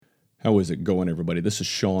How is it going, everybody? This is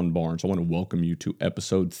Sean Barnes. I want to welcome you to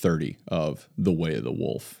episode 30 of The Way of the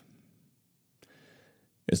Wolf.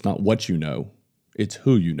 It's not what you know, it's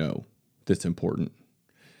who you know that's important.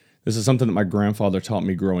 This is something that my grandfather taught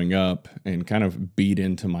me growing up and kind of beat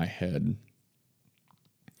into my head.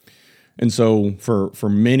 And so for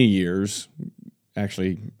many years,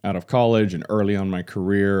 actually out of college and early on in my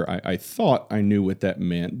career, I thought I knew what that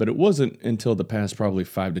meant, but it wasn't until the past probably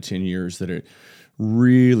 5 to 10 years that it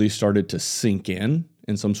really started to sink in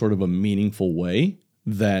some sort of a meaningful way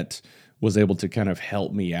that was able to kind of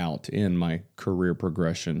help me out in my career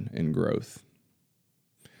progression and growth.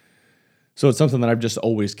 So it's something that I've just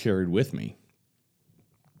always carried with me.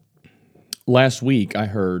 Last week, I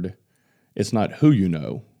heard it's not who you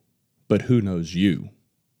know, but who knows you.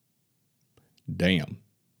 Damn.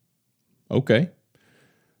 Okay.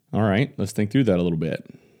 All right, let's think through that a little bit.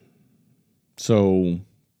 So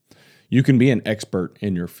you can be an expert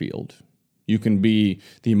in your field. You can be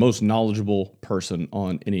the most knowledgeable person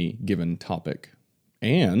on any given topic.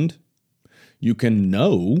 And you can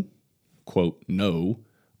know, quote, know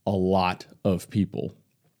a lot of people,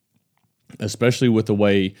 especially with the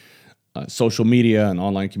way social media and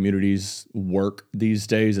online communities work these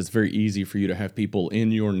days. It's very easy for you to have people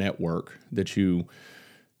in your network that you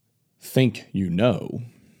think you know.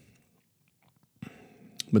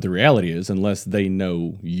 But the reality is, unless they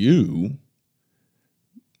know you,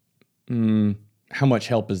 how much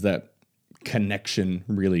help is that connection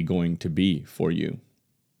really going to be for you?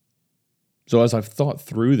 So as I've thought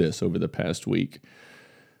through this over the past week,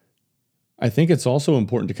 I think it's also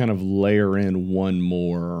important to kind of layer in one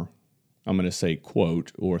more, I'm going to say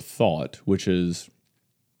quote or thought, which is,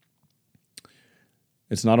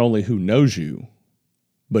 it's not only who knows you,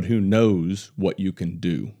 but who knows what you can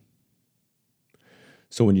do.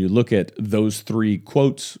 So when you look at those three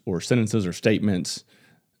quotes or sentences or statements,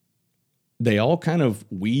 they all kind of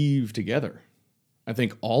weave together. I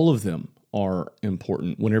think all of them are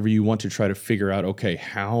important whenever you want to try to figure out, okay,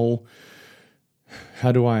 how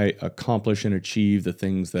do I accomplish and achieve the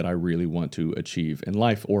things that I really want to achieve in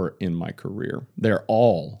life or in my career? They're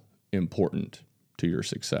all important to your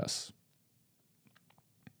success.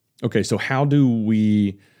 Okay, so how do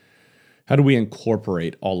we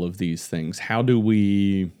incorporate all of these things? How do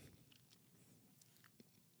we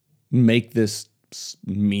make this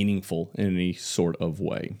meaningful in any sort of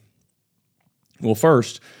way? Well,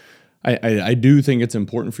 first, I do think it's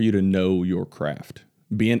important for you to know your craft.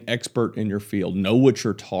 Be an expert in your field. Know what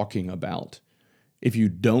you're talking about. If you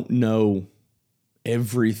don't know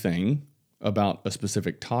everything about a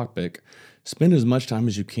specific topic, spend as much time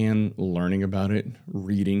as you can learning about it,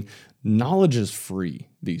 reading. Knowledge is free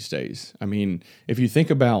these days. I mean, if you think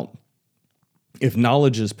about if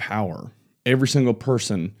knowledge is power, every single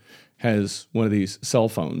person has one of these cell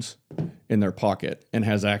phones in their pocket and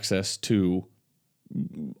has access to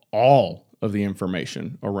all of the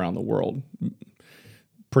information around the world,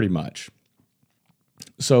 pretty much.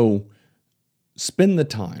 So spend the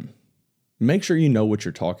time. Make sure you know what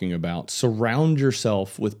you're talking about. Surround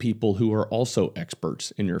yourself with people who are also experts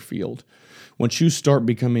in your field. Once you start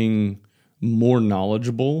becoming more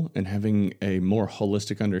knowledgeable and having a more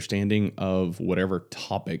holistic understanding of whatever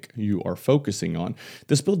topic you are focusing on,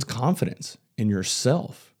 this builds confidence in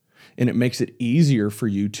yourself. And it makes it easier for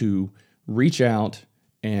you to reach out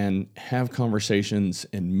and have conversations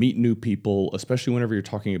and meet new people, especially whenever you're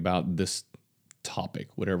talking about this topic,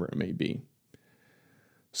 whatever it may be.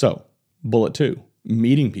 So, bullet 2,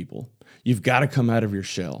 meeting people. You've got to come out of your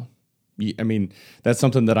shell. I mean, that's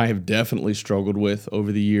something that I have definitely struggled with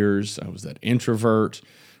over the years. I was that introvert,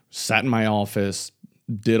 sat in my office,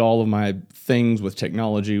 did all of my things with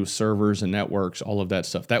technology, with servers and networks, all of that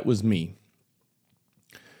stuff. That was me.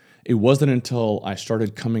 It wasn't until I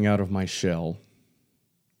started coming out of my shell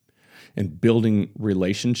and building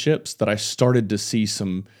relationships that I started to see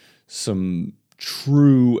some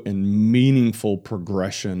true and meaningful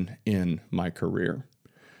progression in my career.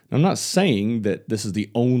 Now, I'm not saying that this is the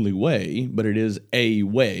only way, but it is a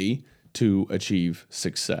way to achieve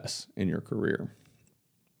success in your career.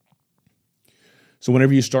 So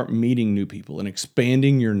whenever you start meeting new people and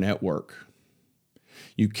expanding your network,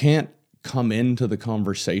 you can't come into the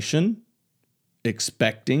conversation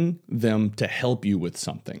expecting them to help you with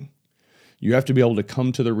something. You have to be able to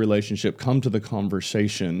come to the relationship, come to the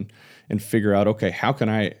conversation, and figure out, okay, how can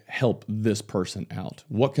I help this person out?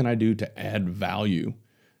 What can I do to add value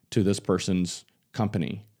to this person's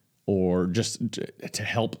company or just to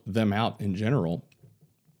help them out in general?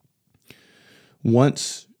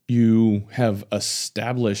 Once you have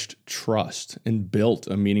established trust and built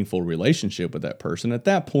a meaningful relationship with that person, at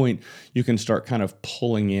that point, you can start kind of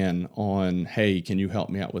pulling in on, hey, can you help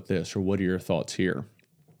me out with this? Or what are your thoughts here?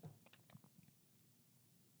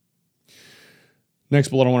 Next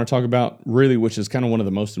bullet I want to talk about, really, which is kind of one of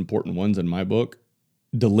the most important ones in my book,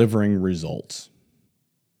 delivering results.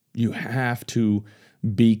 You have to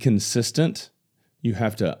be consistent. You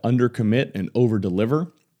have to undercommit and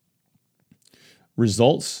overdeliver.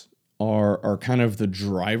 Results are kind of the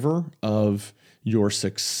driver of your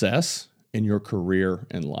success in your career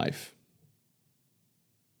and life.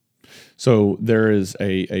 So there is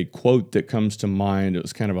a quote that comes to mind. It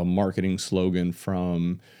was kind of a marketing slogan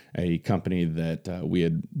from a company that we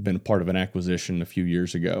had been part of an acquisition a few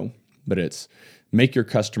years ago. But it's, make your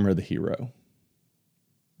customer the hero.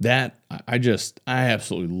 That, I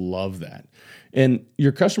absolutely love that. And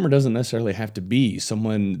your customer doesn't necessarily have to be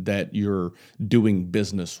someone that you're doing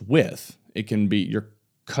business with. It can be, your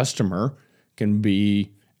customer can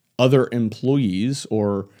be other employees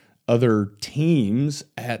or other teams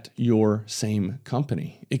at your same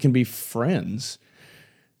company. It can be friends.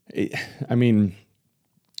 When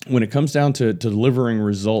it comes down to delivering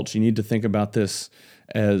results, you need to think about this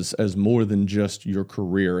as more than just your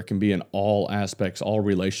career. It can be in all aspects, all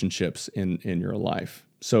relationships in your life.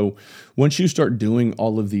 So once you start doing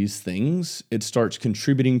all of these things, it starts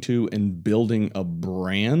contributing to and building a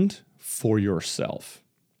brand for yourself.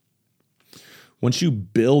 Once you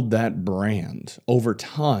build that brand over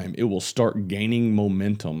time, it will start gaining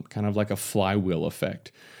momentum, kind of like a flywheel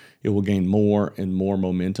effect. It will gain more and more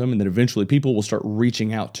momentum. And then eventually people will start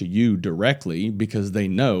reaching out to you directly because they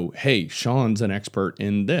know, hey, Sean's an expert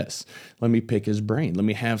in this. Let me pick his brain. Let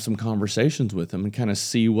me have some conversations with him and kind of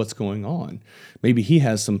see what's going on. Maybe he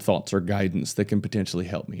has some thoughts or guidance that can potentially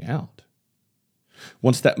help me out.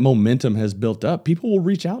 Once that momentum has built up, people will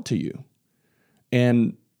reach out to you.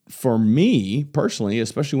 And for me personally,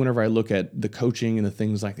 especially whenever I look at the coaching and the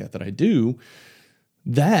things like that I do,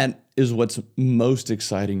 that is what's most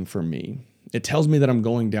exciting for me. It tells me that I'm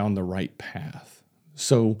going down the right path.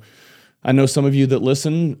 So I know some of you that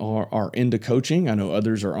listen are into coaching. I know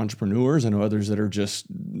others are entrepreneurs. I know others that are just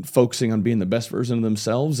focusing on being the best version of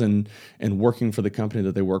themselves and working for the company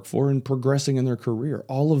that they work for and progressing in their career.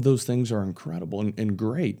 All of those things are incredible and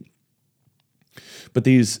great. But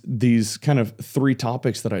these kind of three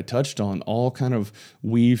topics that I touched on all kind of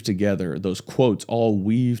weave together. Those quotes all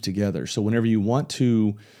weave together. So whenever you want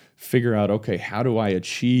to figure out, okay, how do I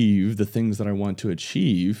achieve the things that I want to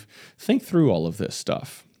achieve, think through all of this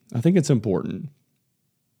stuff. I think it's important.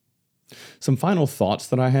 Some final thoughts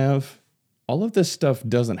that I have. All of this stuff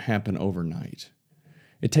doesn't happen overnight.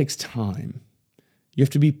 It takes time. You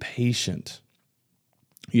have to be patient.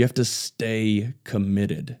 You have to stay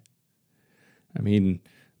committed.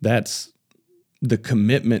 That's the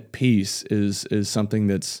commitment piece is something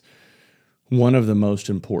that's one of the most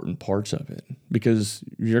important parts of it, because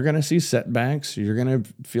you're going to see setbacks. You're going to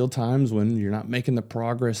feel times when you're not making the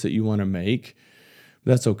progress that you want to make.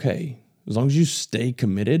 That's okay. As long as you stay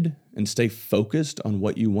committed and stay focused on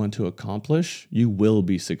what you want to accomplish, you will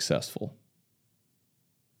be successful.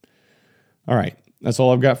 All right. That's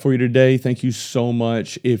all I've got for you today. Thank you so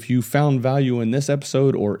much. If you found value in this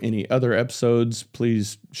episode or any other episodes,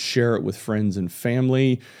 please share it with friends and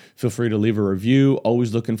family. Feel free to leave a review.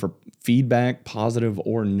 Always looking for feedback, positive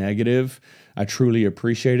or negative. I truly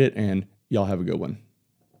appreciate it, and y'all have a good one.